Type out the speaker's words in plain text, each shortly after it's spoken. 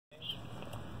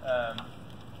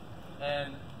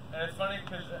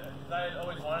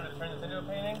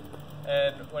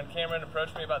And when Cameron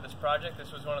approached me about this project,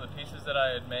 this was one of the pieces that I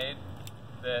had made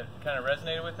that kind of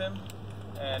resonated with him.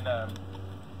 And a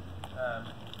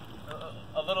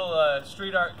little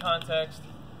street art context.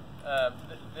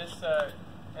 This,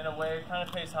 in a way, kind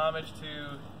of pays homage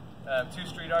to two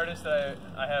street artists that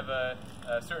I have a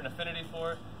certain affinity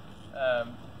for,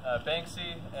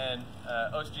 Banksy and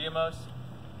Os Giamos.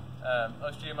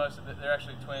 Os Giamos, they're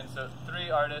actually twins, so three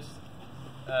artists.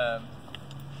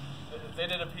 They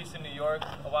did a piece in New York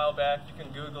a while back. You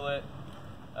can Google it.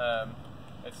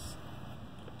 It's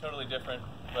totally different,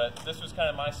 but this was kind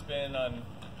of my spin on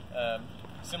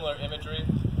similar imagery.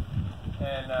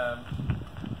 And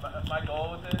my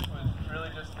goal with this was really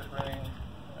just to bring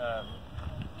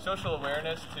social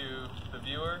awareness to the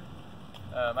viewer.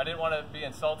 I didn't want to be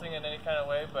insulting in any kind of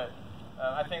way, but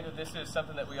I think that this is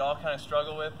something that we all kind of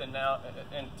struggle with, and now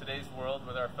in today's world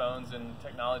with our phones and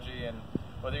technology, and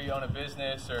whether you own a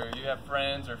business or you have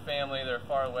friends or family that are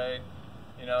far away,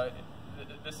 you know,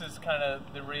 this is kind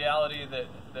of the reality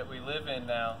that we live in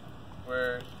now,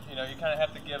 where, you know, you kind of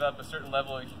have to give up a certain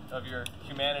level of your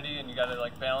humanity, and you got to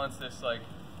like balance this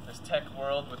tech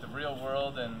world with the real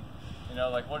world, and you know,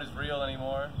 like, what is real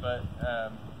anymore. But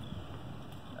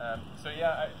so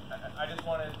yeah, I just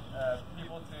wanted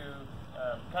people to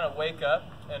kind of wake up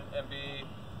and be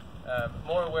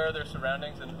more aware of their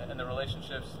surroundings and the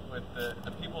relationships with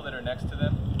the people that are next to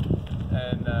them,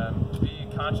 and be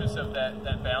conscious of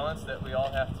that balance that we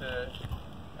all have to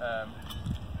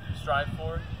strive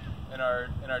for in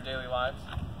our daily lives.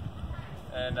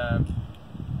 And I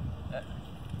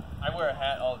wear a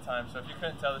hat all the time, so if you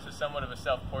couldn't tell, this is somewhat of a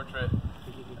self-portrait.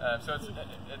 So it's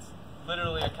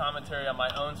literally a commentary on my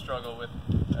own struggle with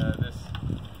this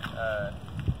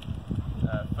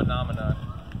phenomenon.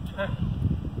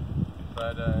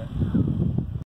 But